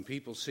When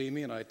people see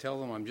me and I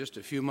tell them I'm just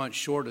a few months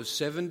short of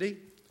 70,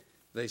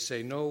 they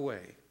say, no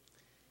way.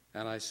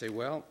 And I say,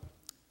 well,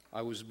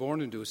 I was born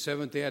into a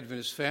Seventh-day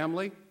Adventist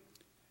family,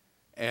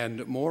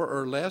 and more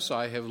or less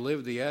I have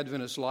lived the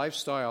Adventist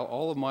lifestyle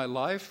all of my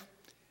life,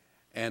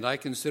 and I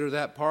consider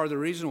that part of the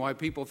reason why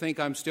people think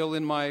I'm still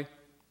in my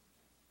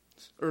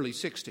early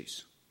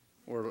 60s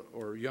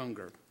or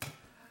younger.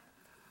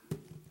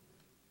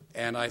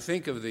 And I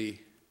think of the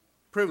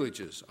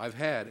privileges I've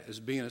had as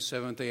being a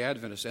Seventh-day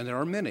Adventist, and there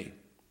are many.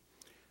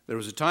 There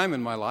was a time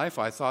in my life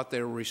I thought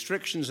there were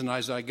restrictions, and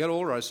as I get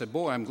older, I said,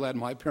 boy, I'm glad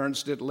my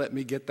parents didn't let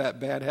me get that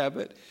bad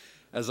habit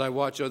as I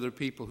watch other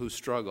people who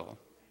struggle.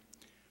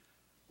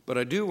 But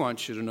I do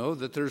want you to know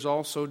that there's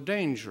also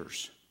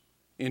dangers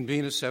in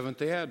being a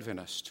Seventh-day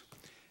Adventist.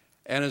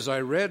 And as I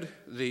read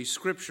the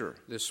scripture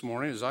this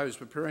morning, as I was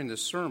preparing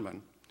this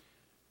sermon,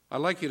 I'd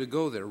like you to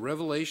go there.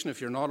 Revelation, if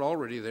you're not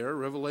already there,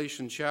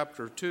 Revelation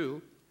chapter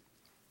 2.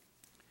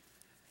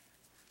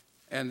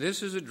 And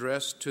this is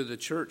addressed to the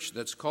church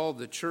that's called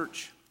the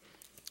church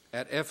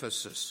at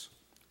Ephesus.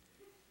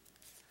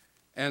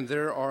 And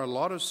there are a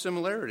lot of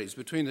similarities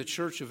between the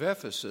church of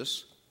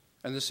Ephesus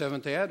and the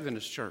Seventh-day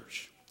Adventist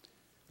church.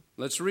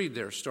 Let's read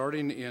there,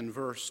 starting in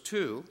verse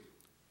 2.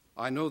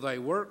 I know thy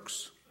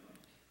works.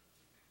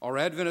 Our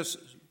Adventists,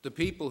 the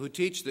people who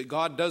teach that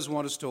God does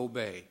want us to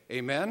obey.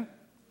 Amen?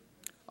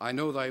 I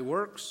know thy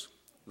works,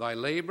 thy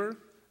labor,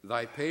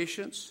 thy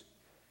patience,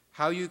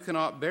 how you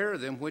cannot bear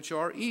them which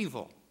are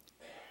evil.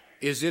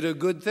 Is it a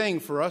good thing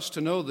for us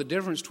to know the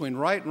difference between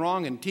right and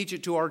wrong and teach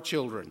it to our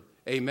children?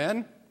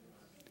 Amen?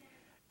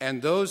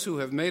 And those who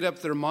have made up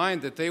their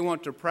mind that they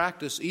want to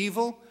practice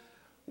evil,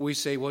 we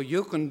say, well,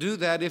 you can do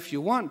that if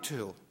you want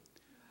to.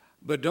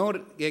 But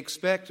don't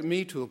expect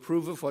me to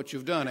approve of what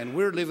you've done. And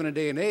we're living in a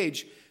day and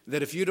age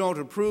that if you don't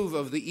approve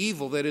of the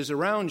evil that is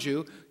around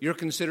you, you're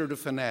considered a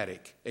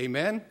fanatic.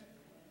 Amen?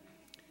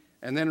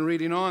 And then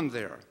reading on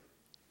there.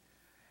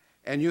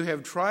 And you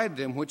have tried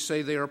them which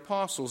say they are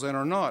apostles and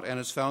are not, and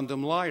has found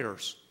them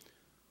liars.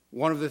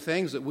 One of the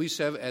things that we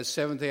as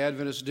Seventh-day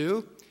Adventists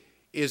do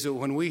is that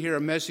when we hear a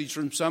message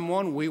from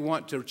someone, we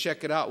want to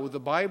check it out with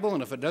the Bible,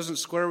 and if it doesn't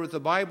square with the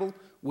Bible,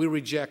 we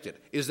reject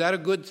it. Is that a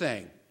good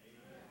thing? Amen.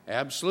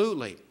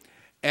 Absolutely.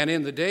 And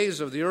in the days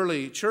of the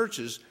early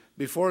churches,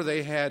 before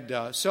they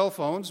had cell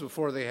phones,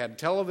 before they had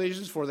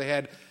televisions, before they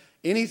had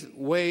any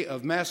way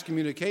of mass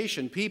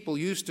communication, people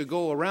used to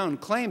go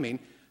around claiming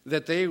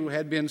that they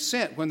had been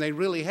sent when they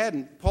really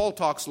hadn't. Paul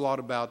talks a lot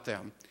about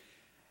them.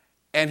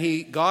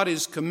 And God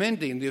is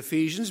commending the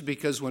Ephesians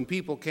because when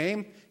people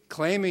came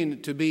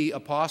claiming to be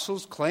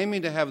apostles,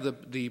 claiming to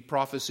have the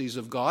prophecies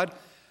of God,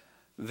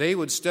 they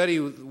would study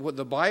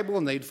the Bible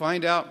and they'd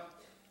find out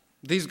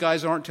these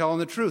guys aren't telling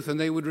the truth, and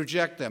they would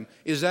reject them.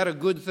 Is that a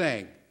good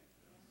thing?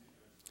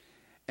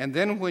 And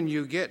then when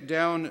you get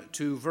down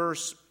to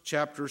verse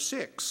chapter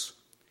 6,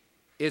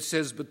 it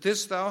says, but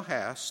this thou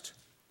hast,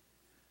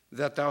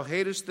 that thou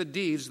hatest the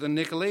deeds of the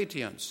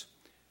Nicolaitans.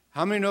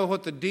 How many know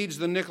what the deeds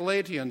of the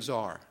Nicolaitans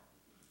are?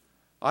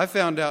 I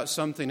found out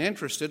something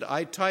interesting.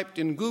 I typed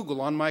in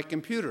Google on my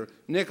computer,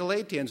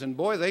 Nicolaitans, and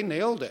boy, they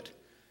nailed it.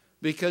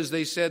 Because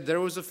they said there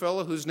was a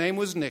fellow whose name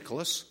was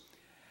Nicholas,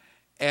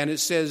 and it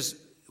says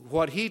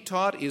what he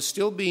taught is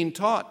still being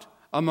taught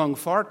among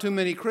far too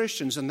many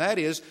Christians, and that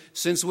is,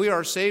 since we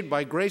are saved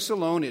by grace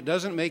alone, it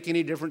doesn't make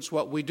any difference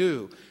what we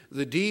do.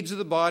 The deeds of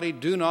the body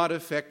do not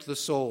affect the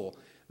soul.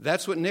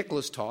 That's what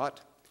Nicholas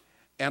taught,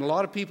 and a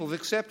lot of people have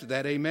accepted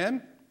that,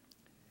 amen?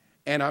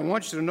 And I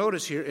want you to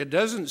notice here, it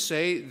doesn't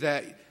say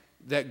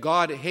that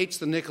God hates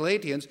the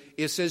Nicolaitans,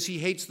 it says he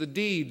hates the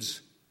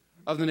deeds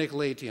of the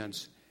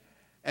Nicolaitans.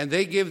 And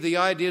they give the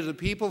idea to the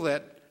people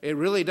that it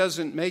really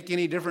doesn't make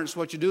any difference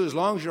what you do. As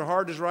long as your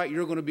heart is right,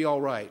 you're going to be all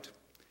right.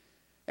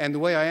 And the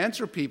way I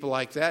answer people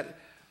like that,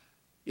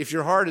 if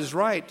your heart is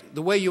right,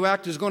 the way you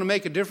act is going to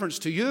make a difference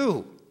to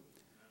you.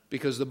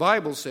 Because the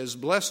Bible says,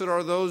 blessed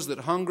are those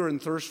that hunger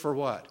and thirst for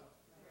what?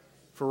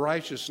 For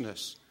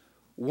righteousness.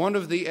 One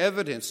of the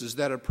evidences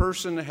that a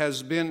person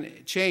has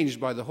been changed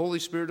by the Holy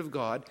Spirit of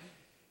God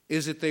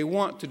is that they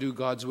want to do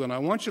God's will. And I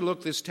want you to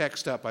look this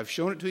text up. I've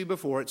shown it to you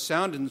before. It's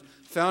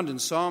found in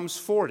Psalms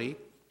 40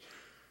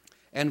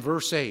 and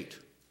verse 8.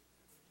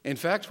 In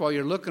fact, while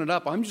you're looking it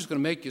up, I'm just going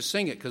to make you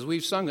sing it because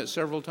we've sung it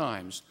several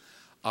times.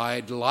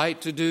 I delight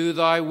to do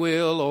thy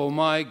will, O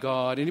my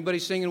God. Anybody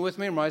singing with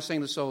me, or am I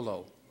singing the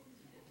solo?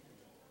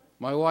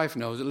 My wife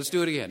knows it. Let's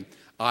do it again.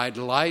 I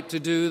delight to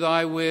do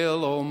thy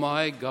will, O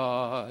my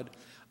God.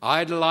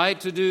 I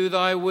delight to do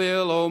thy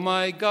will, O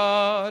my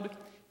God.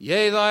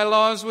 Yea, thy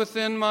laws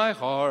within my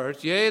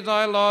heart. Yea,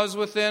 thy laws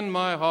within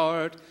my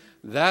heart.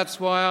 That's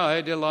why I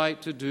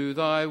delight to do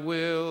thy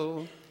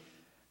will.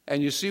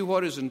 And you see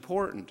what is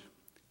important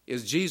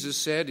is Jesus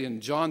said in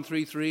John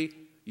 3:3,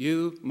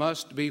 you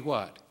must be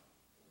what?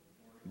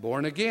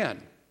 Born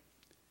again.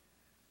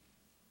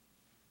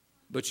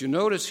 But you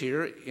notice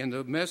here in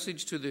the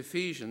message to the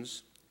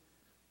Ephesians,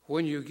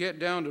 when you get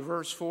down to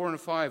verse 4 and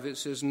 5, it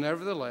says,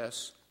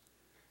 nevertheless,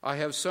 I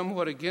have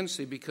somewhat against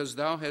thee because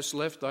thou hast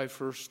left thy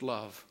first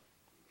love.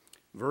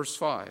 Verse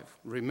 5,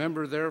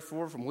 remember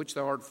therefore from which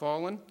thou art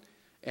fallen,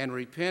 and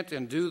repent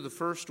and do the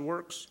first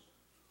works,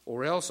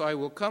 or else I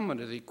will come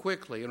unto thee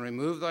quickly and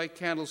remove thy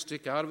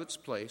candlestick out of its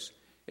place,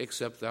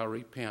 except thou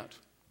repent.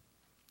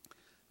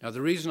 Now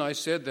the reason I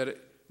said that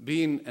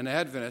being an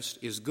Adventist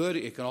is good,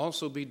 it can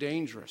also be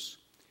dangerous,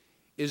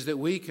 is that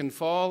we can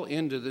fall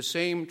into the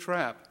same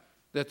trap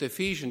that the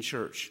Ephesian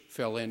church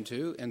fell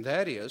into, and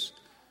that is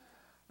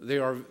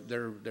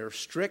they're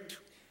strict.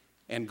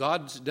 And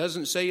God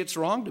doesn't say it's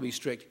wrong to be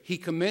strict. He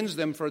commends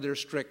them for their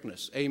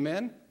strictness.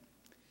 Amen?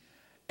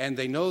 And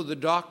they know the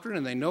doctrine,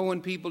 and they know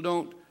when people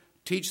don't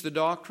teach the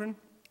doctrine.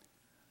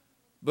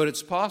 But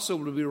it's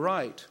possible to be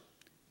right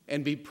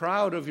and be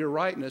proud of your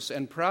rightness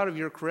and proud of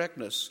your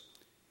correctness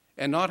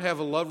and not have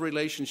a love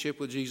relationship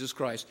with Jesus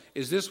Christ.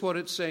 Is this what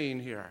it's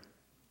saying here?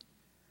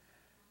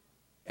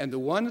 And the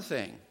one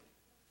thing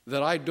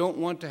that I don't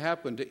want to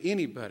happen to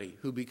anybody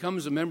who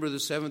becomes a member of the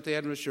Seventh-day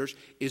Adventist Church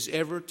is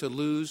ever to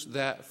lose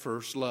that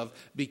first love.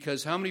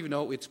 Because how many of you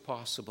know it's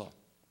possible?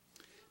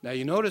 Now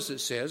you notice it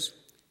says,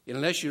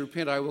 unless you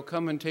repent, I will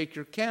come and take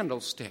your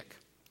candlestick.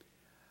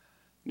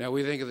 Now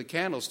we think of the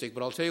candlestick,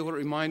 but I'll tell you what it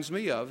reminds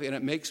me of, and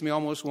it makes me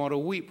almost want to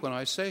weep when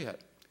I say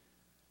it.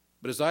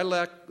 But as I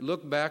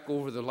look back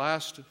over the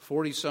last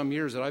 40-some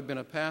years that I've been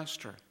a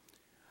pastor,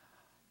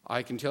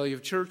 I can tell you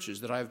of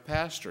churches that I've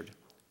pastored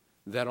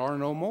that are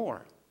no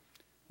more.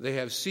 They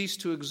have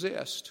ceased to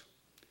exist.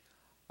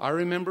 I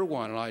remember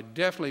one, and I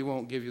definitely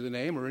won't give you the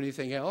name or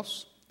anything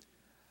else,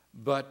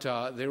 but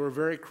they were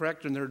very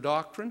correct in their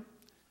doctrine.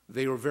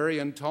 They were very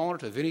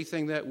intolerant of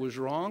anything that was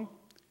wrong.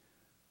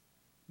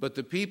 But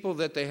the people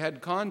that they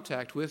had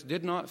contact with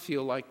did not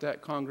feel like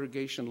that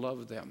congregation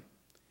loved them.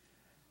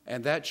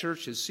 And that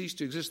church has ceased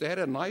to exist. They had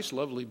a nice,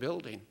 lovely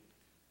building,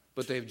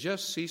 but they've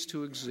just ceased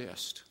to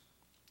exist.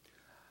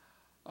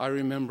 I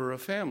remember a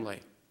family.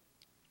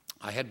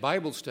 I had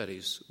Bible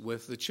studies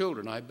with the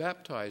children. I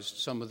baptized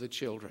some of the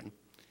children.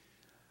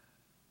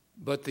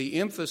 But the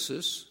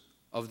emphasis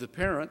of the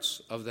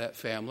parents of that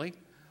family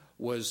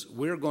was,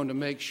 we're going to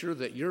make sure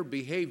that your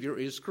behavior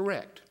is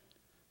correct.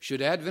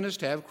 Should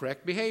Adventists have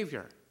correct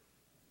behavior?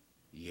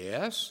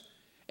 Yes.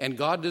 And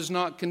God does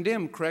not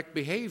condemn correct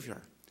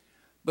behavior.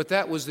 But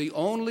that was the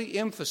only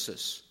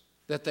emphasis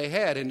that they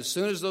had. And as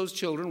soon as those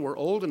children were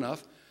old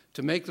enough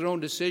to make their own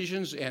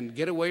decisions and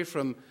get away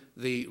from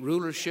the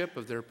rulership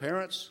of their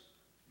parents,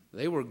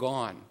 they were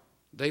gone.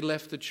 They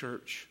left the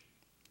church.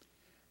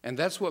 And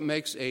that's what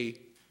makes a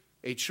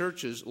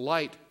church's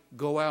light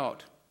go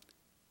out.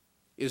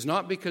 Is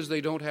not because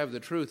they don't have the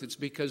truth. It's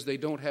because they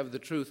don't have the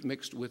truth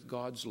mixed with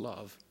God's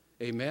love.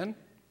 Amen?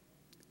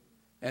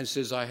 And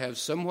says, I have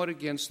somewhat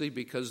against thee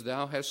because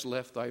thou hast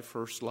left thy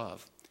first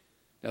love.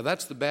 Now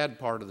that's the bad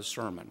part of the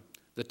sermon.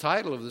 The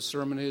title of the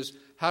sermon is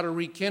How to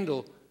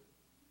Rekindle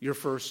Your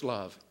First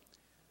Love.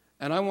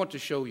 And I want to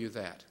show you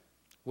that,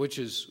 which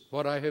is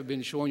what I have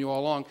been showing you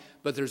all along.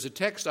 But there's a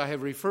text I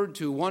have referred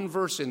to, one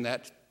verse in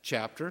that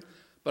chapter,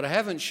 but I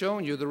haven't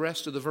shown you the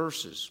rest of the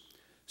verses.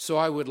 So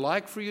I would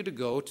like for you to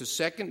go to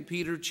 2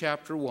 Peter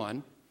chapter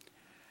 1,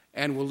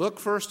 and we'll look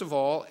first of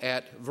all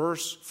at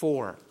verse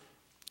 4.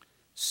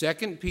 2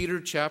 Peter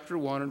chapter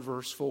 1 and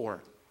verse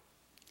 4.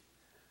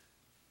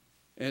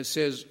 And it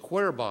says,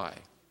 whereby,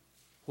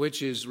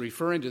 which is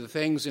referring to the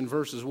things in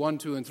verses 1,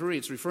 2, and 3.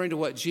 It's referring to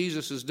what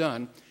Jesus has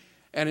done.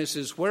 And it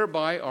says,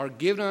 whereby are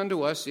given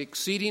unto us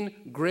exceeding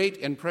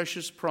great and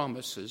precious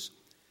promises,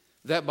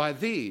 that by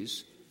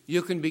these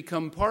you can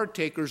become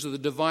partakers of the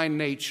divine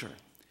nature.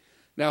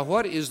 Now,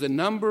 what is the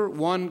number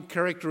one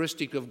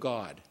characteristic of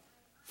God?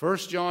 1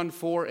 John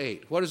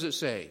 4:8. What does it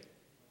say?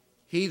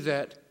 He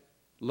that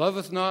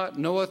loveth not,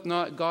 knoweth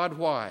not God.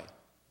 Why?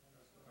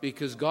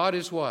 Because God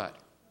is what?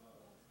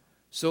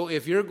 So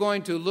if you're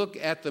going to look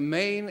at the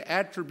main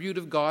attribute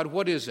of God,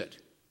 what is it?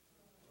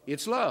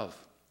 It's love.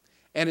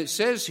 And it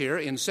says here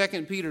in 2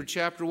 Peter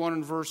chapter 1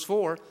 and verse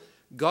 4,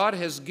 God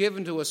has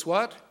given to us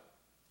what?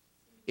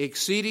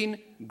 Exceeding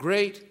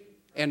great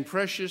and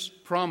precious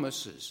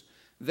promises,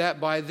 that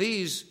by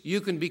these you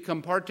can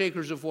become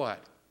partakers of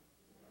what?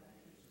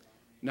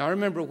 Now I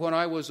remember when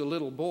I was a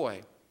little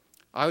boy,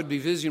 I would be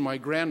visiting my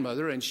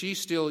grandmother, and she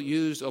still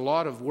used a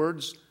lot of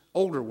words,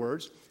 older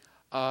words.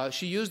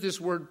 She used this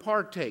word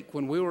partake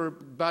when we were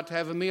about to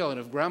have a meal. And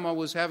if Grandma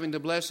was having the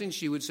blessing,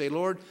 she would say,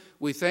 Lord,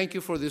 we thank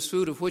you for this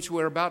food of which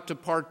we're about to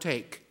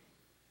partake.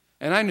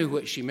 And I knew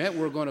what she meant.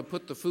 We're going to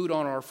put the food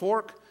on our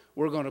fork.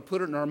 We're going to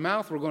put it in our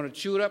mouth. We're going to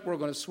chew it up. We're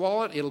going to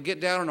swallow it. It'll get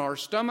down in our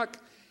stomach.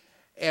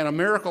 And a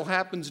miracle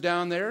happens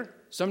down there.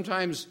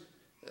 Sometimes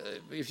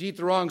if you eat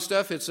the wrong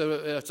stuff, it's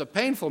a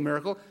painful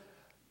miracle.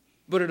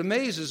 But it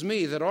amazes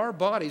me that our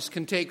bodies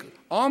can take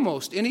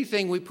almost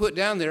anything we put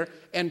down there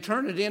and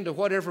turn it into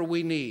whatever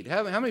we need.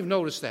 How many have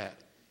noticed that?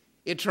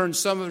 It turns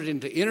some of it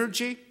into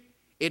energy.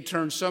 It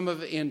turns some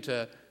of it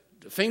into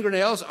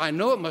fingernails. I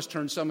know it must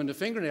turn some into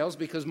fingernails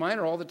because mine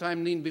are all the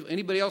time needing.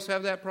 Anybody else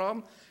have that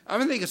problem?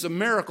 I think it's a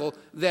miracle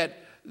that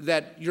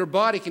your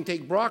body can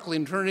take broccoli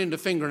and turn it into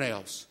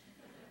fingernails.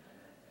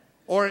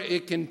 Or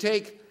it can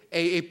take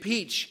a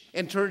peach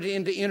and turn it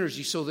into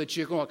energy so that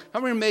you can walk.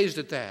 How many are amazed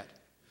at that?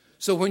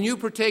 So when you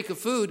partake of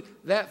food,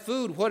 that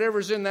food,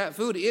 whatever's in that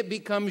food, it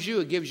becomes you.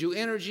 It gives you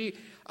energy.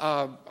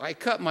 I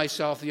cut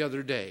myself the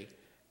other day.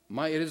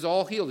 It is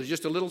all healed. There's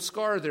just a little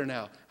scar there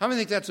now. How many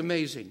think that's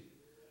amazing?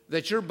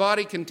 That your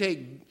body can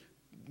take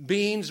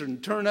beans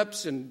and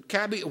turnips and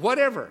cabbage,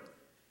 whatever,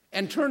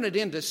 and turn it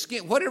into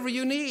skin, whatever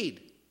you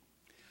need.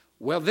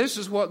 Well, this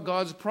is what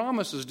God's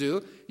promises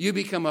do. You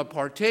become a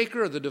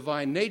partaker of the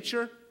divine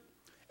nature.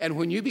 And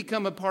when you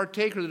become a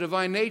partaker of the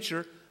divine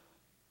nature,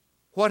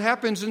 what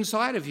happens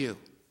inside of you?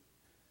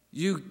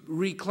 You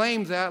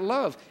reclaim that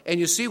love. And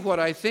you see what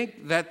I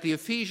think that the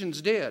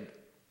Ephesians did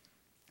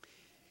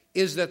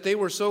is that they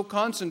were so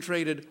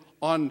concentrated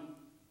on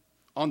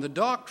the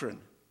doctrine,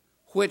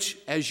 which,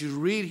 as you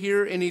read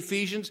here in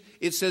Ephesians,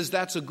 it says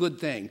that's a good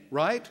thing,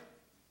 right?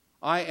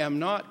 I am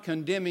not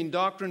condemning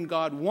doctrine.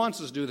 God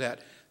wants us to do that.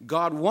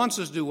 God wants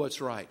us to do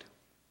what's right.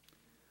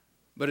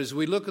 But as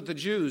we look at the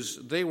Jews,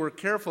 they were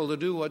careful to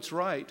do what's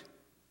right,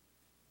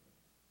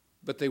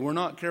 but they were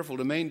not careful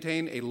to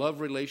maintain a love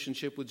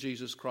relationship with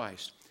Jesus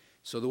Christ.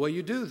 So the way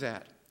you do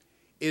that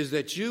is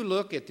that you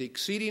look at the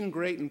exceeding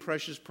great and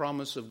precious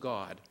promise of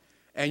God,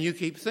 and you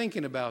keep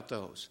thinking about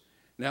those.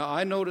 Now,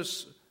 I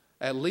notice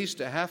at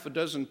least a half a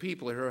dozen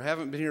people here who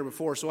haven't been here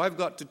before, so I've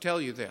got to tell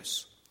you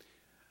this.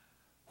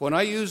 When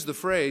I use the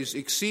phrase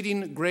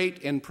exceeding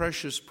great and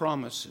precious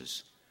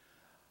promises,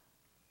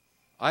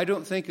 I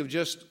don't think of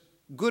just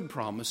good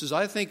promises.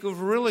 I think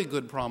of really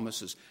good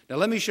promises. Now,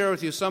 let me share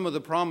with you some of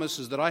the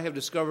promises that I have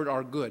discovered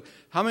are good.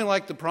 How many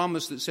like the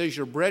promise that says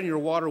your bread and your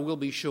water will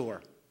be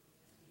sure?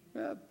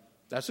 Well,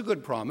 that's a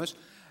good promise.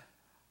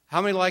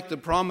 How many like the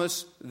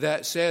promise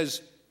that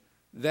says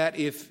that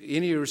if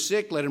any are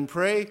sick, let them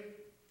pray?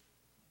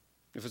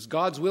 If it's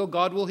God's will,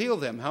 God will heal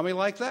them. How many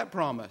like that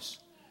promise?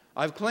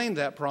 I've claimed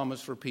that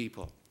promise for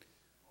people.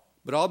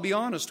 But I'll be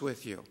honest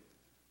with you.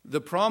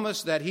 The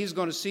promise that He's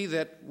going to see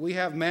that we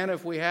have manna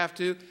if we have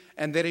to,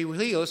 and that He will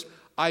heal us,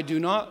 I do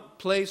not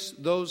place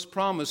those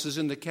promises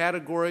in the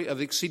category of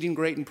exceeding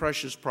great and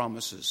precious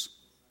promises.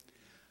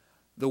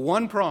 The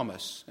one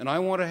promise, and I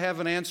want to have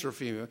an answer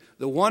for you,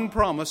 the one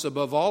promise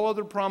above all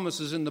other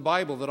promises in the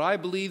Bible that I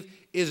believe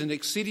is an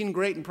exceeding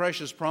great and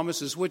precious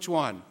promise is which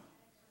one?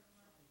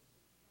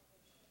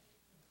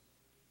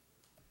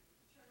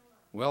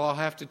 Well, I'll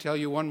have to tell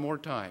you one more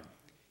time.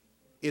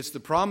 It's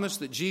the promise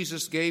that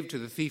Jesus gave to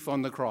the thief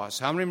on the cross.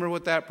 How many remember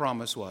what that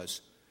promise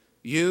was?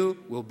 You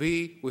will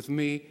be with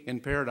me in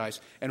paradise.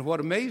 And what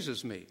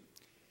amazes me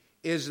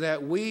is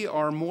that we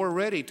are more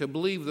ready to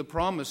believe the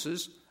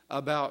promises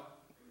about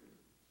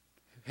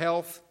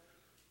health,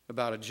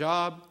 about a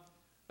job,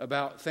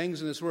 about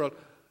things in this world.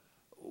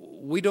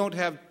 We don't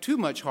have too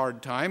much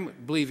hard time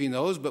believing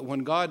those, but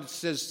when God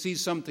sees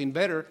something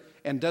better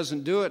and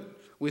doesn't do it,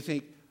 we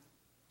think,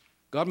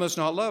 God must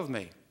not love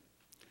me.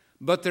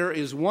 But there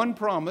is one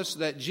promise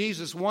that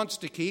Jesus wants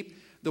to keep,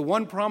 the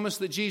one promise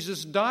that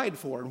Jesus died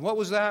for. And what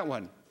was that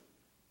one?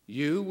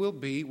 You will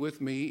be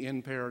with me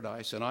in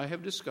paradise. And I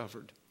have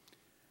discovered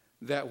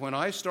that when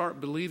I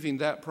start believing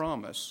that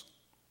promise,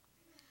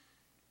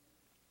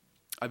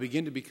 I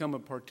begin to become a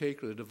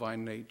partaker of the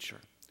divine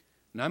nature.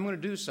 Now I'm going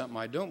to do something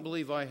I don't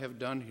believe I have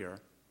done here.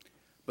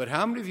 But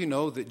how many of you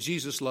know that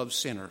Jesus loves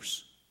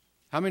sinners?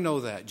 How many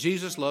know that?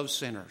 Jesus loves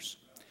sinners.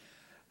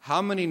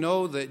 How many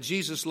know that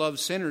Jesus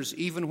loves sinners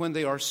even when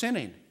they are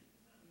sinning?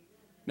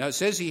 Now it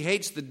says He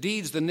hates the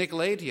deeds of the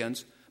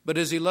Nicolaitans, but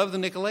does He love the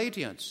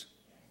Nicolaitans?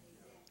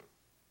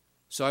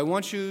 So I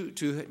want you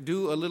to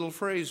do a little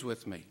phrase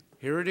with me.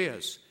 Here it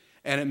is.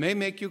 And it may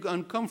make you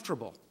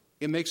uncomfortable.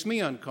 It makes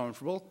me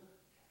uncomfortable,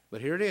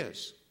 but here it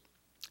is.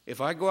 If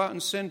I go out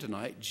and sin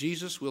tonight,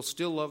 Jesus will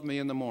still love me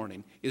in the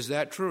morning. Is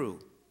that true?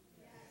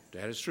 Yes.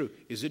 That is true.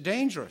 Is it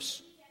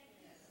dangerous?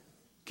 Yes.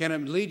 Can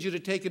it lead you to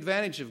take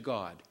advantage of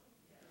God?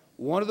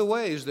 One of the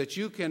ways that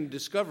you can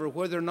discover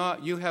whether or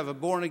not you have a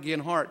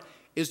born-again heart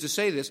is to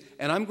say this,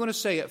 and I'm going to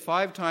say it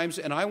 5 times,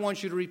 and I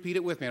want you to repeat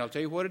it with me. And I'll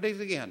tell you what it is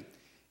again.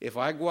 If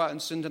I go out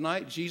and sin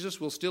tonight, Jesus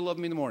will still love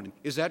me in the morning.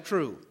 Is that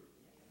true?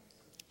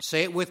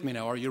 Say it with me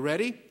now. Are you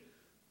ready?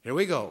 Here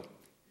we go.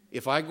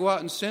 If I go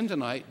out and sin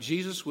tonight,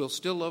 Jesus will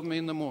still love me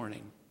in the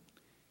morning.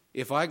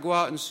 If I go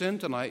out and sin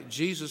tonight,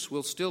 Jesus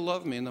will still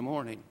love me in the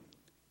morning.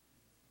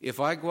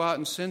 If I go out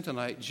and sin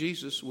tonight,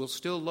 Jesus will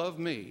still love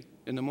me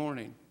in the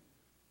morning.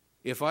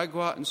 If I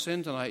go out and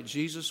sin tonight,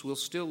 Jesus will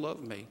still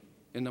love me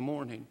in the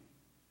morning.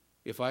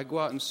 If I go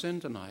out and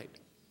sin tonight,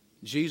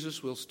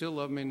 Jesus will still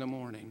love me in the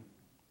morning.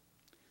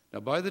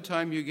 Now, by the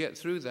time you get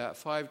through that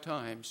 5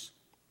 times,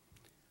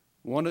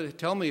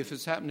 tell me if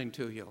it's happening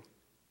to you.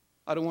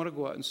 I don't want to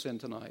go out and sin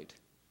tonight.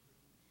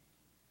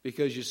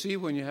 Because you see,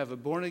 when you have a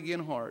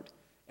born-again heart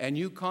and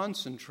you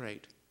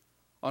concentrate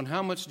on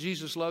how much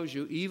Jesus loves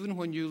you, even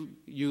when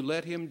you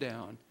let Him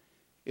down,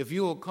 if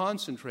you will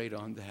concentrate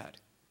on that,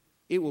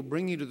 it will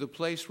bring you to the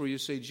place where you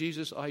say,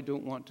 Jesus, I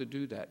don't want to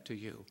do that to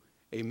you.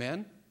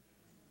 Amen?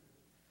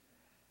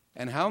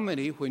 And how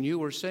many, when you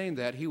were saying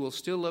that, He will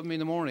still love me in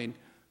the morning,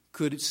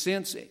 could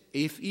sense,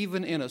 if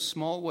even in a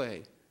small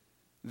way,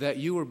 that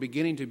you were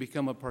beginning to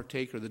become a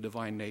partaker of the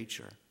divine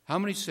nature? How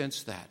many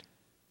sense that?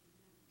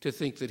 to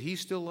think that he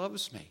still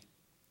loves me.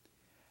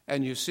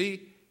 And you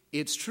see,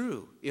 it's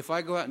true. If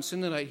I go out and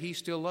sin tonight, he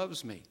still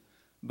loves me.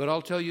 But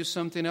I'll tell you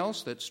something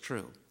else that's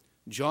true.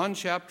 John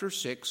chapter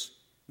 6,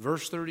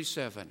 verse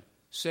 37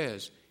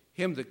 says,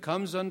 him that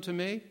comes unto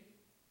me,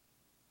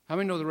 how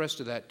many know the rest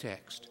of that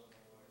text?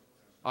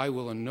 I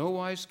will in no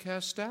wise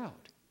cast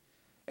out.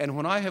 And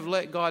when I have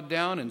let God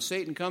down and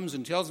Satan comes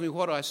and tells me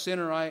what a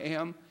sinner I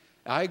am,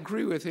 I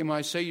agree with him.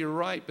 I say, you're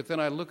right. But then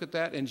I look at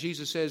that and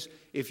Jesus says,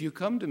 if you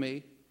come to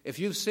me, if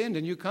you've sinned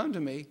and you come to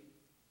me,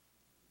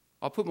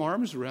 I'll put my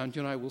arms around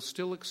you and I will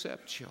still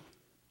accept you.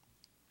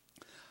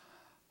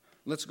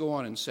 Let's go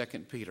on in 2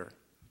 Peter.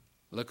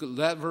 Look at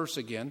that verse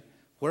again.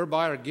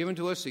 Whereby are given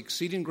to us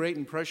exceeding great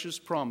and precious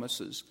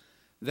promises,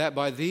 that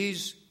by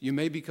these you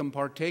may become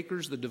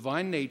partakers of the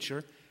divine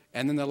nature.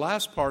 And then the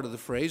last part of the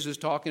phrase is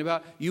talking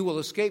about you will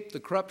escape the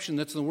corruption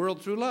that's in the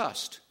world through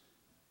lust.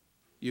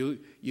 You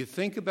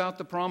think about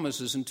the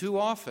promises, and too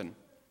often,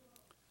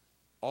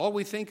 all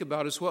we think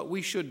about is what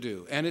we should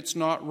do. And it's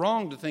not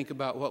wrong to think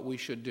about what we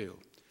should do.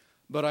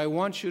 But I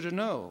want you to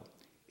know,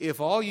 if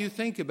all you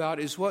think about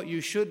is what you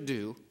should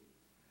do,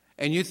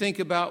 and you think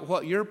about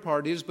what your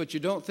part is, but you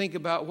don't think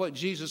about what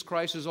Jesus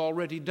Christ has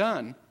already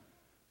done,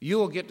 you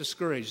will get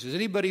discouraged. Has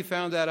anybody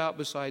found that out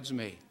besides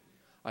me?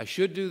 I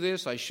should do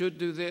this, I should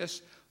do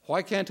this.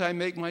 Why can't I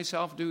make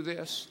myself do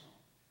this?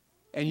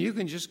 And you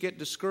can just get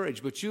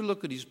discouraged. But you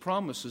look at these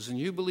promises and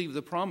you believe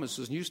the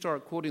promises and you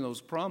start quoting those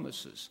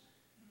promises,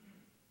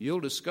 you'll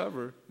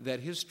discover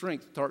that his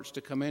strength starts to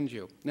come into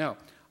you. Now,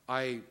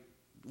 I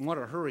want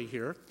to hurry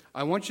here.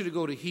 I want you to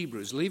go to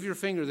Hebrews. Leave your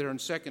finger there in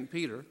 2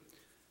 Peter.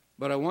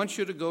 But I want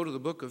you to go to the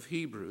book of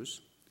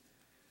Hebrews,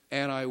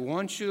 and I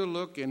want you to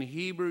look in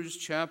Hebrews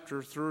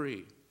chapter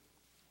 3.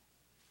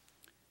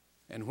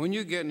 And when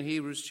you get in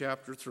Hebrews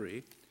chapter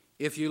 3,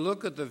 if you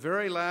look at the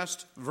very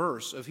last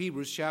verse of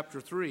Hebrews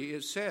chapter 3,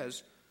 it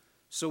says,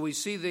 so we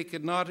see they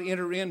could not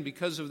enter in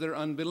because of their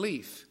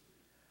unbelief.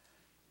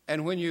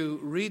 And when you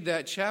read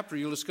that chapter,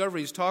 you'll discover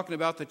he's talking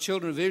about the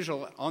children of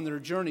Israel on their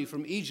journey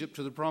from Egypt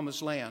to the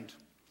promised land.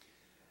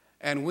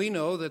 And we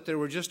know that there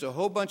were just a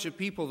whole bunch of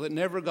people that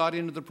never got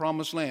into the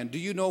promised land. Do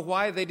you know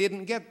why they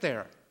didn't get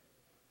there?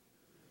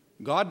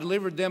 God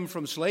delivered them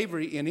from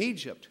slavery in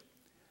Egypt.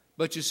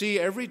 But you see,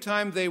 every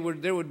time there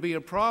would be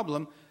a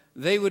problem,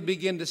 they would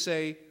begin to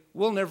say,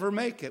 we'll never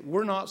make it.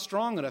 We're not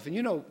strong enough. And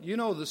you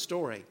know the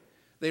story.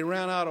 They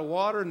ran out of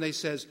water and they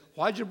says,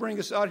 why'd you bring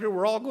us out here?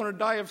 We're all going to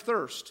die of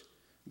thirst.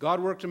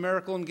 God worked a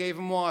miracle and gave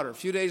them water. A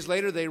few days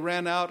later, they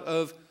ran out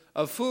of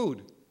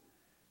food.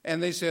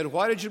 And they said,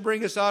 why did you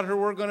bring us out here?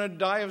 We're going to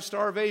die of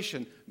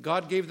starvation.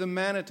 God gave them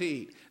manna to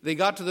eat. They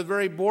got to the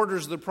very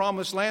borders of the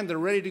promised land. They're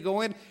ready to go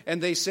in. And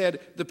they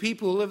said, the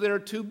people who live there are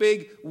too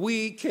big.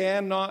 We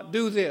cannot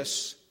do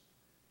this.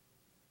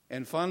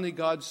 And finally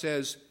God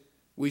says,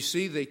 we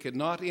see they could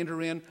not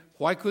enter in.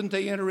 Why couldn't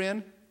they enter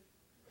in?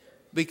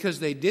 Because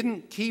they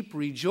didn't keep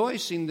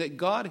rejoicing that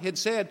God had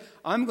said,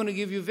 I'm going to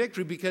give you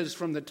victory. Because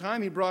from the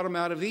time he brought them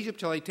out of Egypt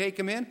till he take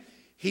them in,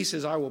 he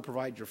says, I will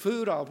provide your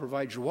food. I'll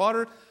provide your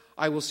water.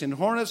 I will send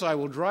hornets, I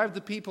will drive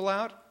the people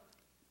out.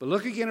 But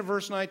look again at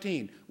verse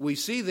 19. We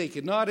see they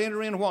could not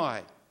enter in.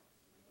 Why?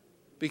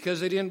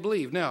 Because they didn't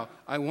believe. Now,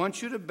 I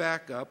want you to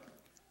back up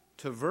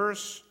to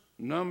verse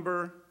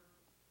number,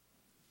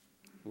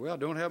 well, I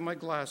don't have my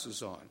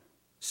glasses on.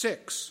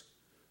 6.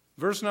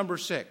 Verse number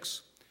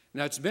 6.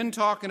 Now, it's been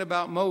talking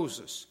about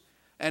Moses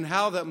and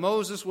how that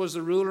Moses was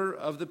the ruler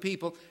of the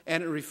people.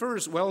 And it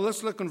refers, well,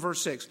 let's look in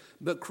verse 6.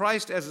 But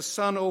Christ as a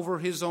son over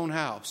his own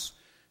house.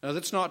 Now,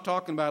 that's not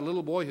talking about a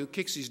little boy who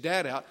kicks his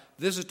dad out.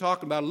 This is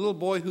talking about a little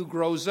boy who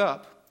grows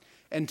up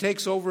and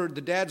takes over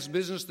the dad's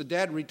business. The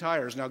dad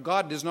retires. Now,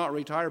 God does not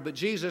retire, but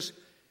Jesus,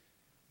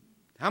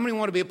 how many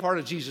want to be a part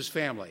of Jesus'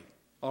 family?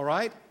 All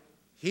right?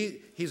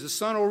 He's the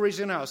son over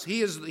his own house.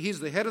 He's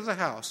the head of the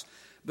house.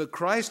 But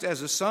Christ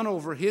as a son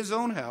over his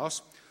own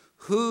house,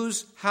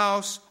 whose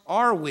house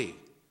are we?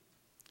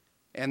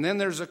 And then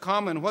there's a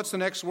comma. And what's the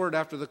next word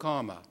after the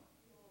comma?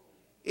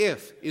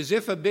 If. Is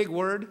if a big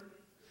word?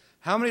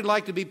 How many would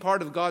like to be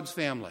part of God's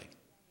family?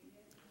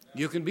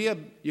 You can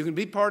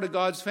be part of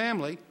God's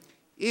family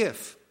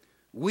if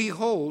we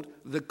hold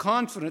the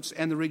confidence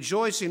and the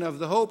rejoicing of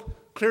the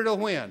hope clear to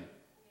when?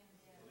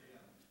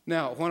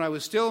 Now, when I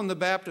was still in the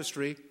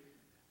baptistry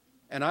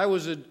and I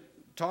was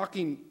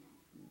talking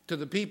to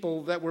the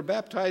people that were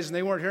baptized and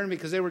they weren't hearing me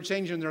because they were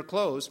changing their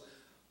clothes,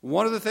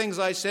 one of the things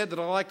I said that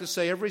I like to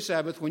say every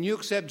Sabbath, when you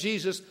accept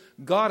Jesus,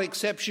 God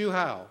accepts you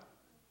how?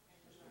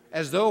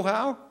 As though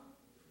how?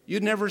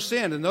 You'd never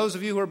sinned. And those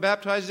of you who are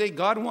baptized today,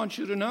 God wants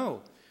you to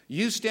know.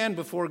 You stand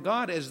before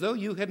God as though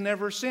you had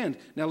never sinned.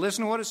 Now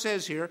listen to what it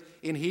says here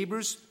in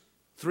Hebrews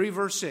 3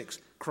 verse 6.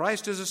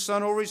 Christ is a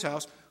son over his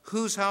house.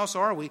 Whose house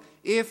are we?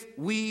 If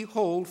we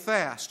hold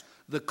fast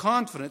the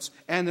confidence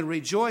and the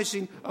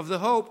rejoicing of the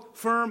hope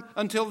firm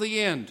until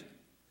the end.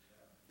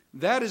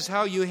 That is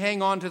how you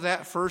hang on to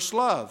that first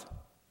love.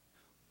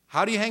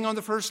 How do you hang on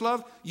to first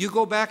love? You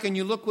go back and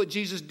you look what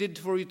Jesus did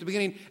for you at the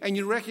beginning and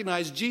you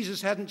recognize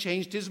Jesus hadn't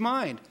changed his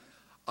mind.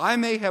 I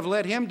may have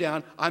let him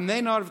down. I may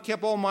not have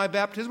kept all my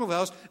baptismal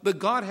vows, but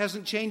God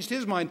hasn't changed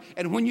his mind.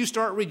 And when you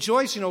start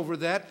rejoicing over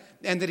that,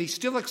 and that he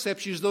still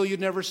accepts you as though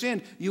you'd never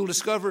sinned, you'll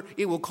discover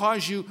it will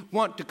cause you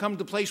want to come to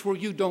the place where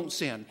you don't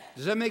sin.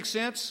 Does that make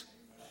sense?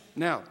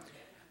 Now,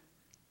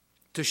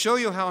 to show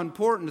you how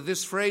important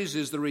this phrase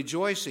is, the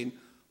rejoicing,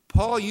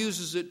 Paul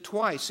uses it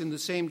twice in the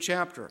same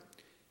chapter.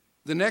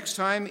 The next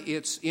time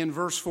it's in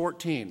verse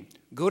 14.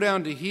 Go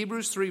down to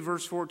Hebrews 3,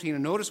 verse 14,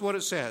 and notice what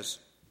it says.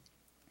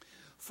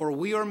 For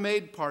we are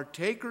made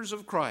partakers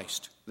of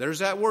Christ. There's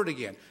that word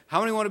again. How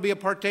many want to be a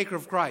partaker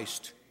of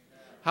Christ?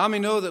 How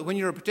many know that when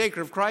you're a partaker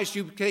of Christ,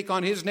 you take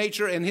on his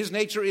nature, and his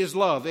nature is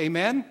love?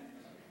 Amen?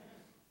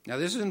 Now,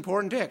 this is an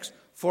important text.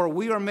 For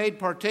we are made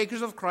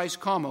partakers of Christ,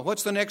 comma.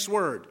 What's the next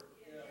word?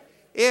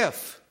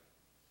 If.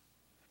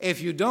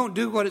 If you don't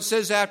do what it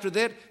says after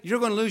that, you're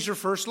going to lose your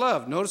first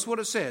love. Notice what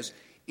it says.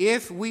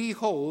 If we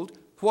hold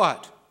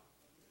what?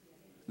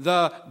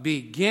 The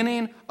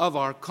beginning of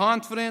our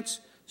confidence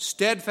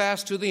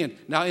steadfast to the end.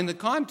 Now, in the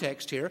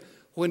context here,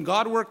 when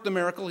God worked the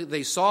miracle,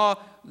 they saw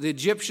the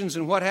Egyptians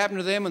and what happened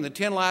to them in the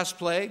 10 last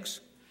plagues.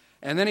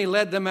 And then he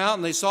led them out,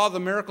 and they saw the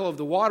miracle of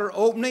the water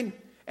opening,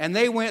 and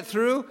they went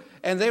through,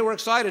 and they were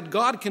excited.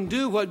 God can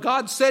do what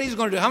God said he's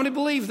going to do. How many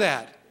believe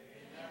that?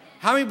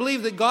 How many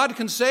believe that God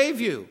can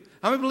save you?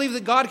 How many believe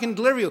that God can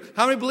deliver you?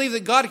 How many believe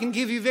that God can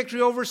give you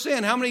victory over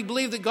sin? How many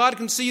believe that God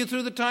can see you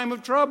through the time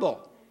of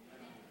trouble?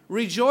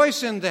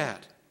 Rejoice in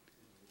that.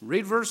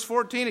 Read verse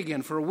 14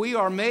 again. For we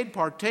are made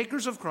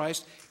partakers of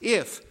Christ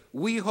if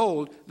we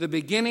hold the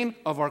beginning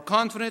of our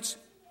confidence.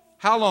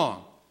 How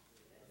long?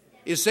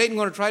 Is Satan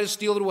going to try to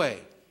steal it away?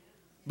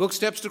 Book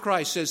Steps to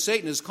Christ says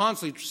Satan is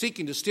constantly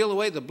seeking to steal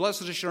away the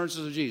blessed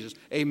assurances of Jesus.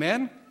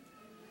 Amen?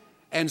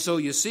 And so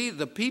you see,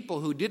 the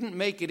people who didn't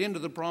make it into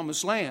the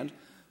promised land,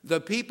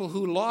 the people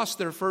who lost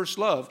their first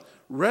love,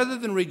 rather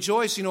than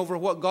rejoicing over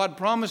what God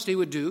promised he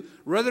would do,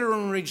 rather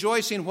than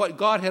rejoicing what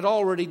God had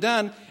already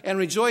done and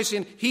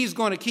rejoicing he's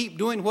going to keep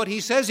doing what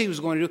he says he was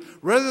going to do,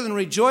 rather than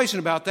rejoicing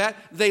about that,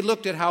 they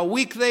looked at how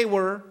weak they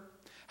were,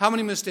 how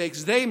many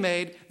mistakes they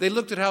made. They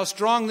looked at how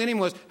strong the enemy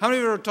was. How many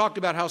of you ever talked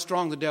about how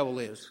strong the devil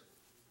is?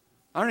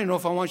 I don't even know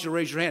if I want you to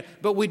raise your hand,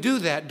 but we do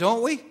that,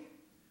 don't we?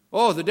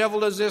 Oh, the devil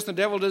does this, and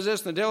the devil does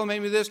this, and the devil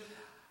made me this.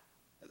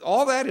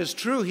 All that is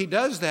true. He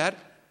does that.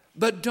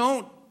 But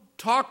don't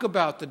talk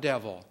about the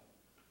devil.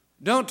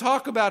 Don't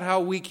talk about how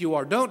weak you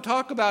are. Don't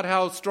talk about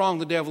how strong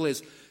the devil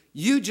is.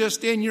 You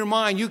just, in your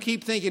mind, you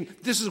keep thinking,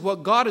 this is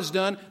what God has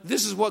done.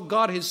 This is what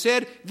God has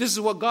said. This is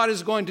what God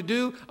is going to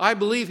do. I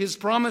believe his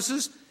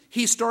promises.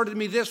 He started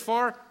me this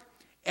far.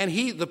 And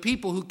the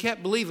people who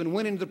kept believing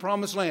went into the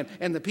promised land.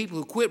 And the people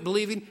who quit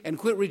believing and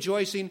quit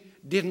rejoicing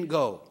didn't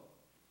go.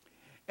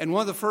 And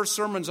one of the first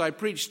sermons I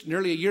preached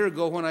nearly a year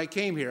ago when I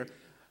came here,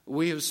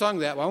 we have sung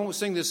that. Well, I won't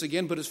sing this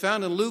again, but it's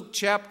found in Luke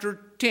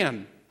chapter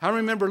 10. How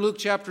remember Luke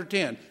chapter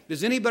 10?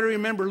 Does anybody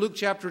remember Luke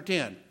chapter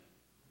 10?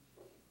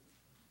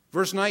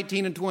 Verse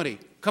 19 and 20.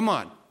 Come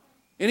on.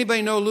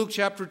 Anybody know Luke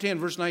chapter 10,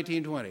 verse 19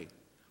 and 20?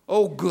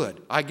 Oh,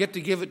 good. I get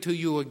to give it to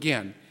you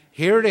again.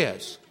 Here it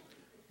is.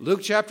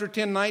 Luke chapter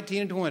 10,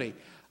 19 and 20.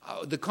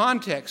 The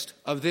context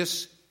of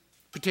this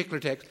particular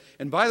text.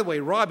 And by the way,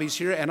 Robbie's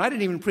here, and I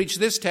didn't even preach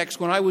this text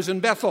when I was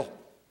in Bethel.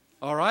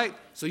 All right?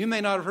 So you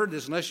may not have heard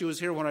this unless you was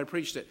here when I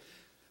preached it.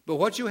 But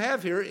what you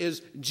have here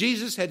is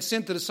Jesus had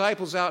sent the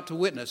disciples out to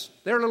witness.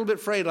 They're a little bit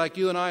afraid like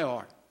you and I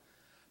are.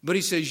 But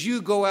he says,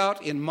 you go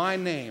out in my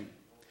name.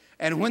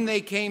 And when they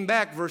came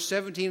back, verse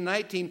 17 and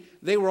 19,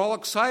 they were all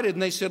excited.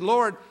 And they said,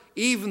 Lord,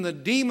 even the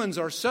demons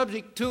are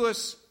subject to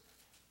us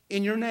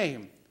in your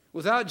name.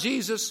 Without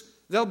Jesus,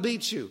 they'll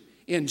beat you.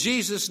 In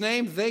Jesus'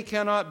 name, they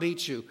cannot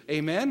beat you.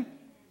 Amen?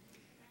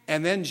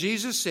 And then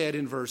Jesus said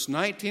in verse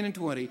 19 and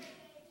 20,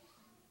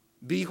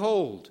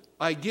 behold,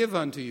 I give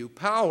unto you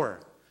power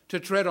to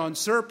tread on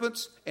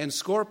serpents and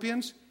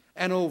scorpions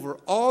and over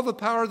all the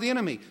power of the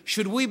enemy.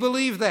 Should we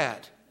believe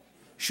that?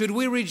 Should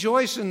we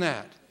rejoice in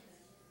that?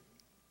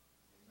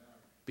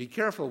 Be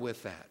careful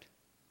with that.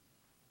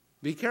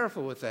 Be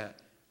careful with that.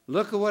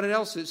 Look at what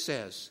else it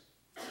says.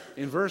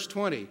 In verse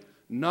 20,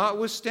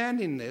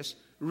 notwithstanding this,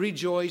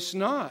 rejoice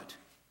not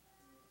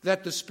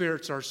that the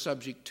spirits are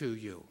subject to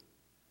you.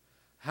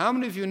 How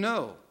many of you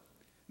know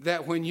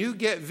that when you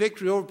get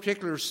victory over a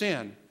particular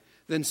sin,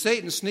 then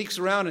Satan sneaks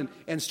around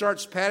and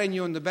starts patting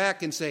you on the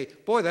back and say,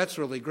 boy, that's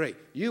really great.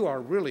 You are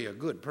really a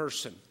good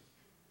person.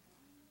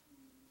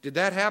 Did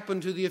that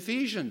happen to the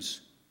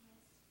Ephesians?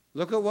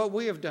 Look at what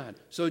we have done.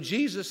 So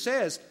Jesus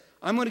says,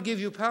 I'm going to give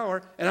you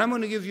power and I'm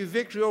going to give you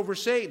victory over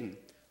Satan.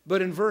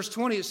 But in verse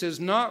 20 it says,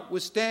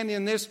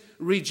 notwithstanding this,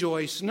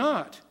 rejoice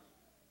not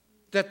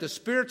that the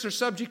spirits are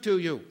subject to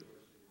you.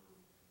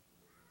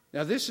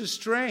 Now this is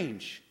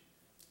strange.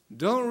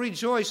 Don't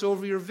rejoice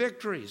over your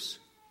victories,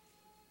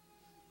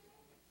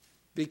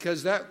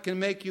 because that can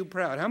make you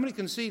proud. How many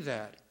can see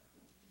that?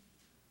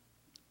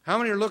 How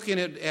many are looking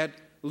at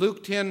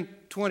Luke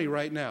 10:20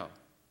 right now?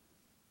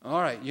 All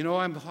right, you know,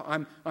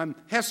 I'm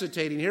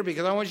hesitating here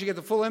because I want you to get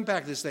the full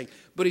impact of this thing.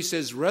 But he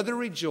says, rather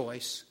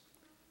rejoice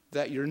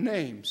that your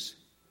names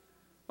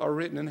are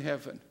written in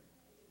heaven.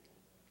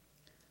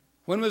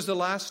 When was the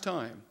last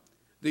time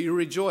that you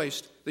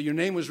rejoiced that your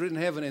name was written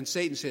in heaven and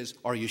Satan says,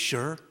 are you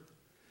sure?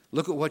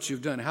 Look at what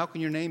you've done. How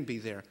can your name be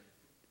there?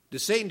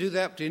 Does Satan do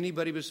that to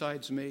anybody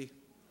besides me?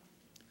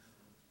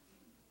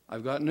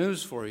 I've got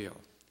news for you.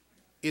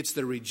 It's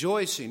the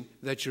rejoicing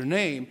that your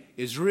name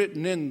is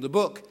written in the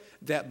book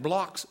that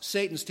blocks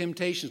Satan's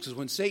temptations. Because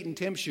when Satan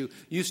tempts you,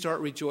 you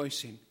start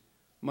rejoicing.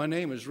 My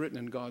name is written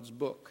in God's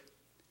book.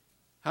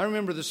 I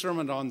remember the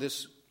sermon on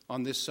this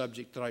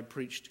subject that I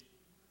preached.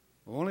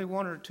 Only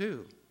one or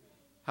two.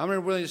 How many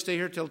are willing to stay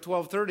here till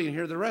 12:30 and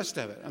hear the rest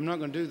of it? I'm not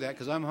going to do that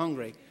because I'm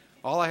hungry.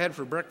 All I had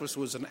for breakfast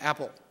was an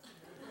apple.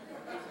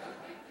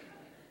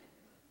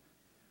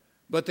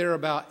 But there are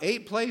about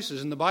 8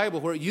 places in the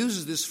Bible where it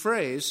uses this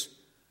phrase,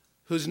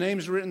 whose name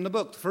is written in the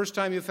book. The first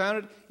time you found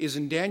it is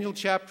in Daniel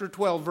chapter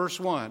 12, verse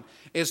 1.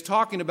 It's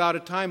talking about a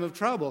time of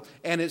trouble,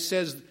 and it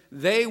says,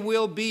 they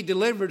will be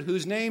delivered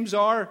whose names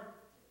are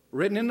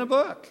written in the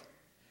book.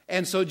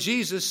 And so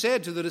Jesus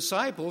said to the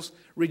disciples,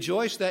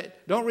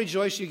 don't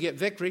rejoice you get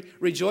victory,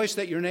 rejoice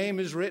that your name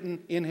is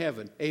written in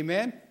heaven.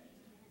 Amen?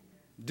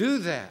 Do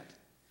that.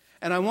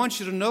 And I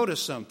want you to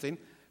notice something.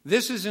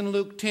 This is in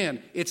Luke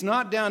 10. It's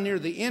not down near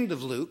the end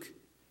of Luke.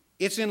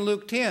 It's in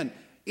Luke 10.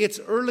 It's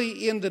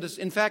early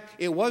in fact,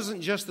 it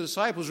wasn't just the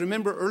disciples.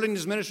 Remember, early in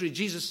his ministry,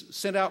 Jesus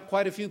sent out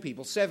quite a few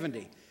people, 70.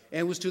 And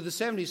it was to the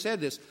 70 he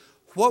said this.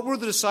 What were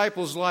the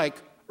disciples like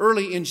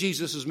early in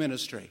Jesus'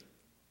 ministry?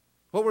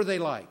 What were they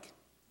like?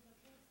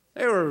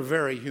 They were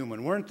very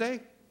human, weren't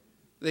they?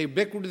 They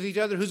bickered with each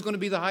other. Who's going to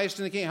be the highest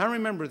in the kingdom? I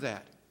remember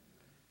that.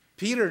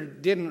 Peter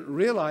didn't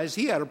realize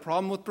he had a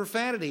problem with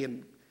profanity.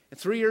 And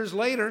 3 years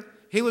later,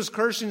 he was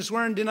cursing,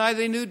 swearing, denying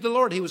they knew the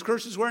Lord. He was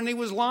cursing, swearing, he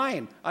was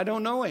lying. I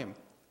don't know him.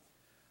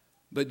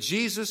 But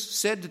Jesus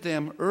said to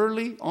them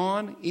early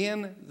on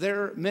in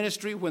their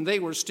ministry, when they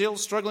were still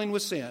struggling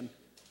with sin,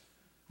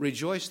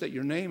 rejoice that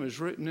your name is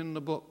written in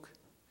the book.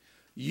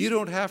 You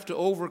don't have to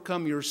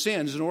overcome your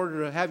sins in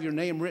order to have your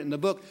name written in the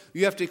book.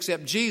 You have to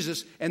accept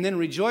Jesus and then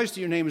rejoice that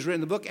your name is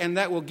written in the book, and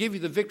that will give you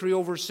the victory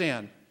over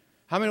sin.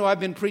 How many know I've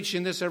been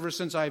preaching this ever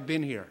since I've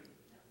been here?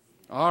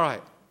 All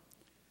right.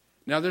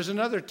 Now there's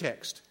another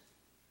text.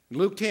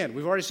 Luke 10.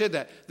 We've already said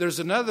that. There's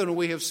another one.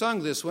 We have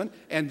sung this one,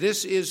 and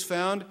this is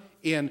found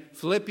in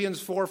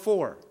Philippians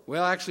 4:4.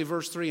 Well, actually,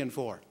 verse 3 and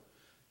 4.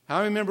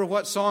 How remember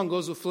what song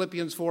goes with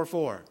Philippians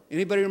 4:4?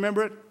 Anybody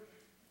remember it?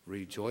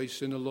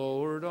 Rejoice in the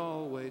Lord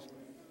always.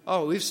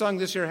 Oh, we've sung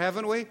this here,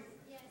 haven't we?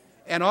 Yes.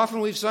 And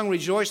often we've sung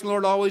rejoice in the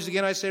Lord always.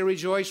 Again, I say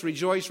rejoice,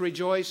 rejoice,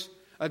 rejoice.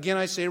 Again,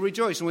 I say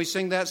rejoice. And we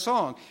sing that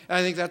song. And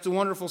I think that's a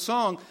wonderful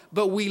song.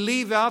 But we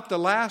leave out the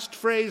last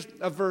phrase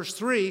of verse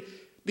 3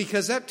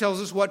 because that tells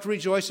us what to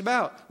rejoice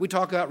about. We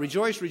talk about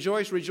rejoice,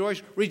 rejoice,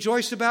 rejoice.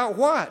 Rejoice about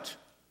what?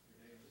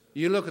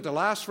 You look at the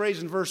last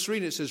phrase in verse 3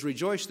 and it says,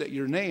 rejoice that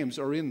your names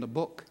are in the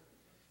book.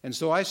 And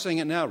so I sing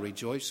it now.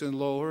 Rejoice in the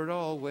Lord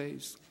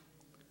always.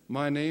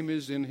 My name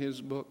is in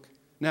his book.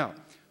 Now,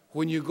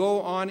 when you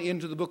go on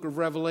into the book of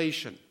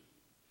Revelation,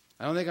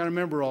 I don't think I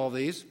remember all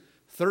these.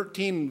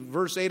 13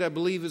 verse 8, I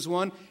believe, is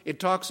one. It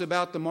talks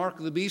about the mark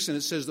of the beast, and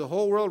it says the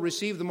whole world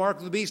received the mark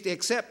of the beast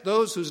except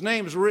those whose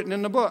names were written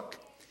in the book.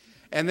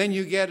 And then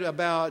you get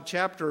about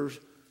chapter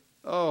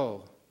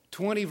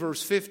 20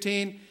 verse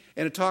 15,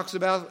 and it talks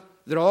about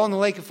they're all in the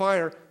lake of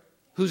fire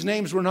whose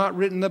names were not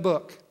written in the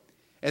book.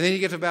 And then you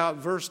get to about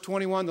verse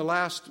 21, the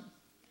last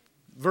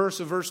verse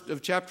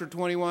of chapter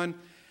 21,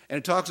 and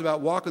it talks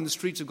about walking the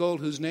streets of gold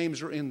whose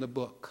names are in the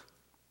book.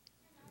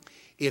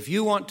 If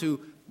you want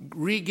to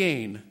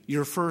regain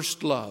your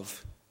first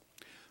love,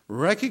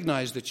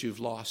 recognize that you've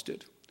lost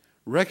it.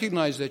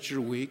 Recognize that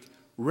you're weak.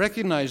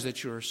 Recognize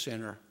that you're a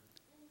sinner.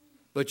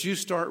 But you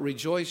start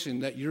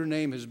rejoicing that your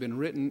name has been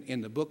written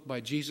in the book by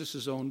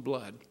Jesus' own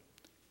blood.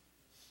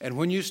 And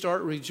when you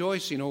start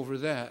rejoicing over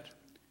that,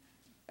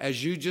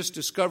 as you just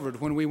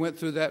discovered when we went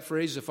through that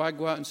phrase, if I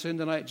go out and sin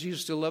tonight,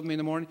 Jesus still love me in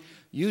the morning,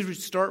 you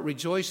start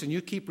rejoicing.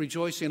 You keep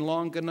rejoicing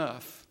long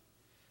enough,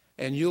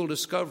 and you'll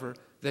discover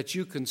that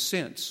you can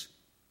sense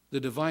the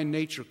divine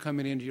nature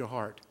coming into your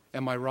heart.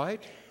 Am I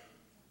right?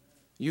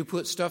 You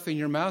put stuff in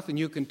your mouth and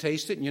you can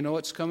taste it and you know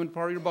it's coming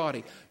part of your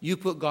body. You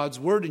put God's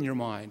word in your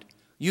mind.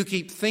 You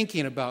keep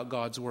thinking about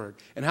God's word.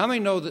 And how many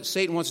know that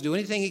Satan wants to do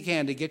anything he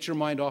can to get your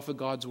mind off of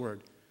God's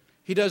word?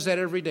 He does that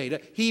every day.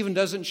 He even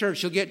does it in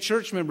church. He'll get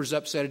church members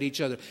upset at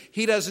each other.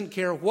 He doesn't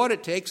care what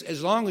it takes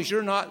as long as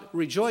you're not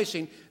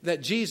rejoicing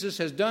that Jesus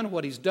has done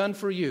what he's done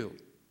for you.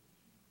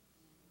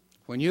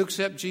 When you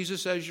accept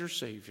Jesus as your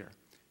Savior,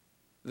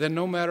 then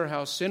no matter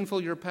how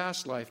sinful your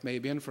past life may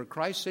be, and for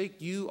Christ's sake,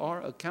 you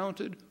are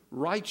accounted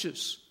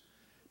righteous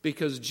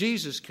because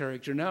Jesus'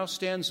 character now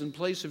stands in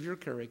place of your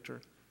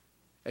character,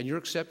 and you're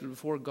accepted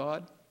before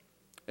God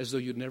as though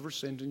you'd never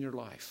sinned in your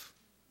life.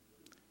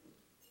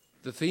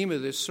 The theme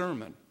of this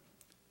sermon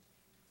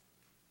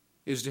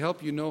is to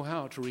help you know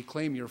how to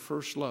reclaim your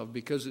first love,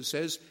 because it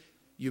says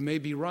you may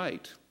be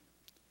right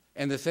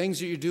and the things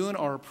that you're doing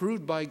are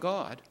approved by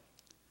God,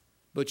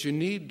 but you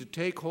need to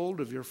take hold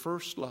of your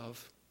first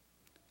love.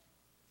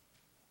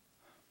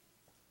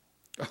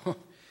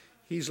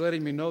 He's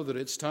letting me know that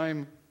it's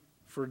time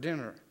for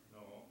dinner.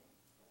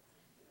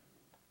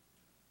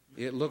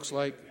 It looks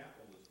like...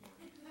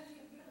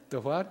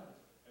 The what?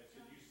 I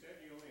said, you said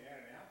you only had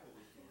an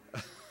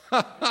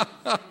apple this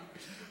morning.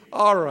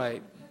 All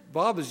right.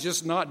 Bob has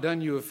just not done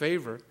you a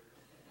favor.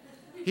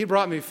 He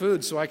brought me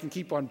food so I can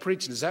keep on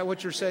preaching. Is that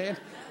what you're saying?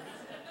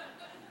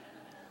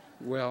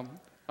 Well,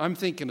 I'm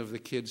thinking of the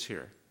kids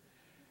here.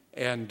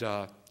 And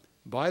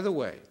by the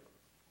way,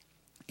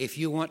 if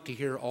you want to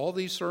hear all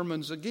these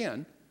sermons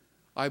again,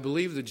 I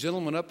believe the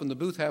gentlemen up in the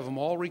booth have them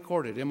all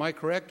recorded. Am I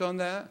correct on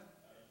that?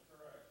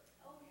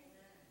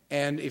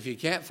 And if you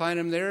can't find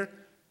them there,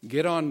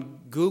 get on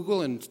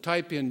Google and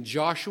type in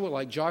Joshua,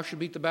 like Joshua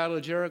beat the Battle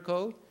of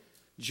Jericho.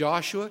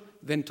 Joshua,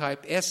 then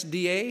type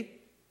SDA,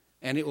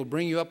 and it will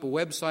bring you up a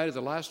website of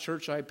the last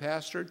church I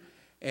pastored,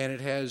 and it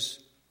has,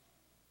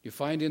 you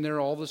find in there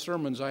all the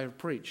sermons I have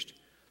preached.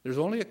 There's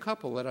only a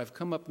couple that I've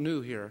come up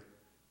new here,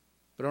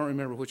 but I don't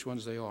remember which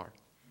ones they are.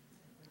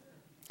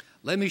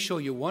 Let me show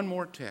you one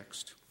more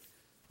text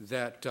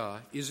that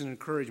is an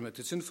encouragement.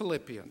 It's in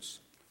Philippians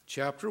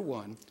chapter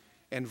 1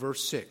 and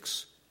verse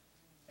 6,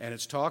 and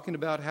it's talking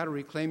about how to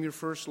reclaim your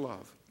first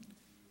love.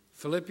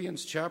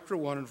 Philippians chapter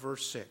 1 and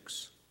verse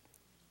 6.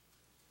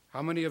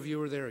 How many of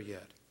you are there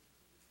yet?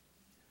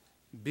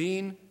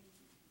 Being,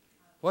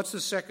 what's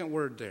the second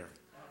word there?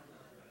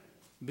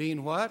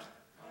 Being what?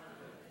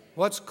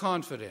 What's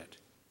confident?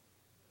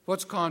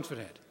 What's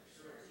confident?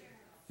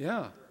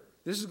 Yeah,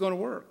 this is going to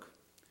work.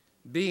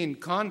 Being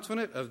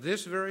confident of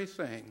this very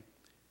thing,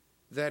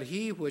 that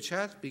he which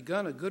hath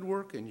begun a good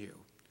work in you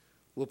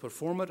will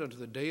perform it unto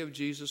the day of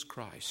Jesus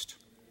Christ.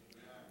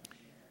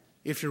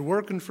 If you're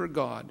working for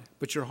God,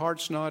 but your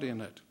heart's not in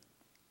it,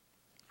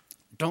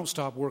 don't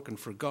stop working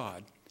for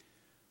God,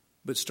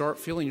 but start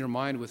filling your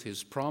mind with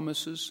his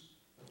promises.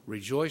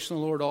 Rejoice in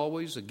the Lord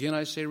always. Again,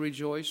 I say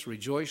rejoice.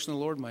 Rejoice in the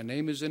Lord. My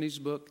name is in his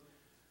book.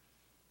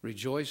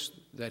 Rejoice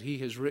that he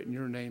has written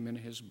your name in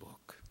his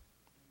book.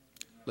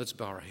 Let's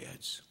bow our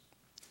heads.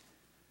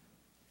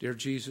 Dear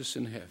Jesus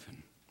in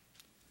heaven,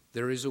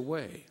 there is a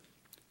way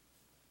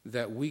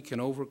that we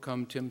can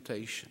overcome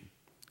temptation.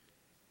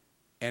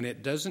 And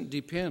it doesn't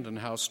depend on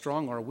how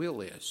strong our will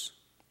is.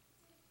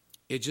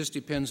 It just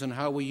depends on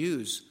how we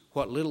use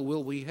what little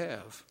will we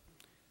have.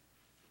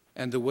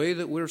 And the way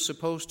that we're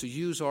supposed to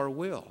use our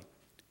will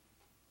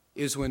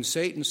is when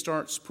Satan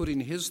starts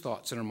putting his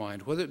thoughts in our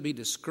mind, whether it be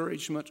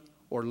discouragement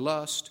or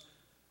lust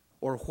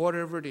or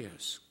whatever it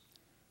is.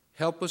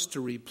 Help us to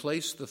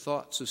replace the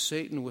thoughts of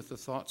Satan with the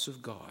thoughts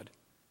of God.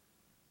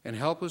 And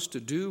help us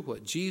to do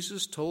what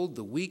Jesus told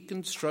the weak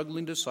and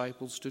struggling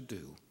disciples to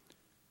do.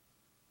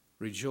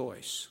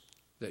 Rejoice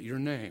that your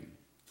name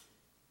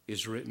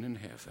is written in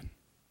heaven.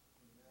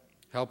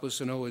 Help us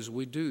to know as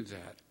we do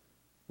that,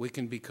 we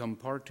can become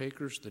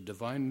partakers of the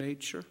divine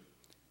nature.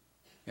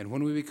 And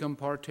when we become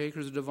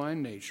partakers of the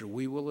divine nature,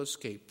 we will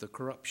escape the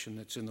corruption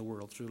that's in the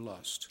world through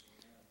lust.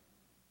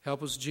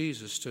 Help us,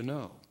 Jesus, to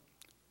know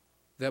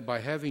that by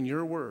having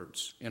your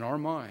words in our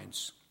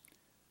minds,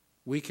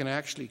 we can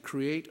actually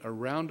create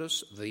around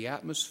us the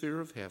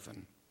atmosphere of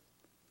heaven.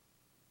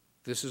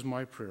 This is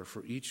my prayer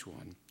for each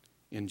one.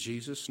 In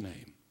Jesus'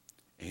 name,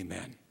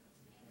 amen.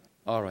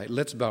 All right,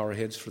 let's bow our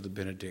heads for the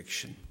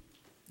benediction.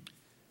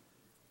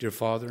 Dear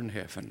Father in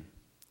heaven,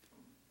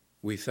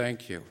 we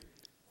thank you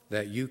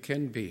that you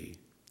can be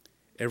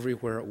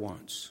everywhere at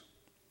once.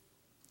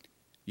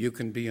 You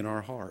can be in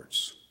our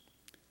hearts.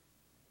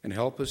 And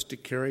help us to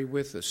carry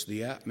with us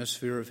the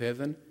atmosphere of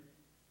heaven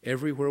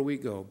everywhere we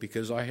go,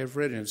 because I have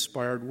read an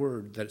inspired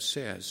word that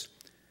says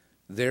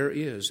there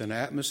is an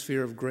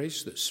atmosphere of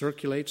grace that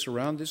circulates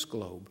around this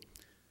globe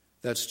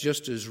that's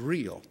just as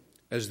real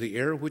as the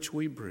air which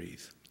we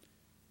breathe.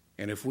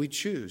 And if we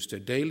choose to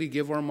daily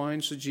give our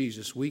minds to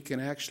Jesus, we can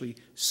actually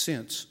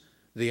sense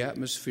the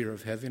atmosphere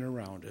of heaven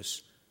around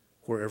us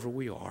wherever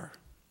we are.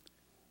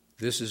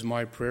 This is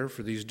my prayer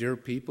for these dear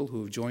people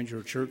who have joined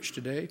your church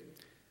today,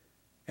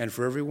 and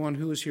for everyone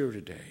who is here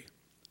today,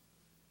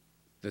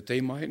 that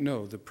they might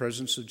know the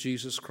presence of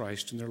Jesus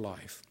Christ in their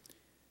life.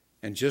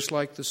 And just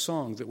like the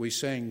song that we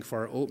sang for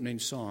our opening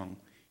song,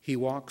 he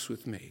walks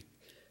with me,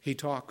 he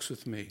talks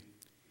with me,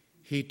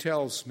 he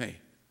tells me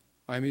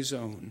I'm his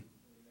own.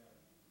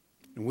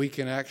 And we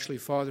can actually,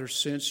 Father,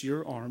 sense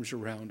your arms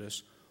around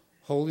us,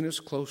 holding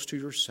us close to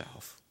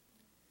yourself.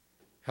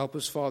 Help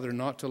us, Father,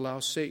 not to allow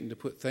Satan to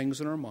put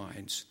things in our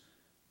minds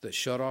that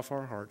shut off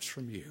our hearts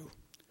from you.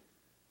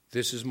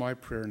 This is my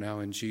prayer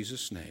now in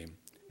Jesus' name.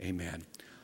 Amen.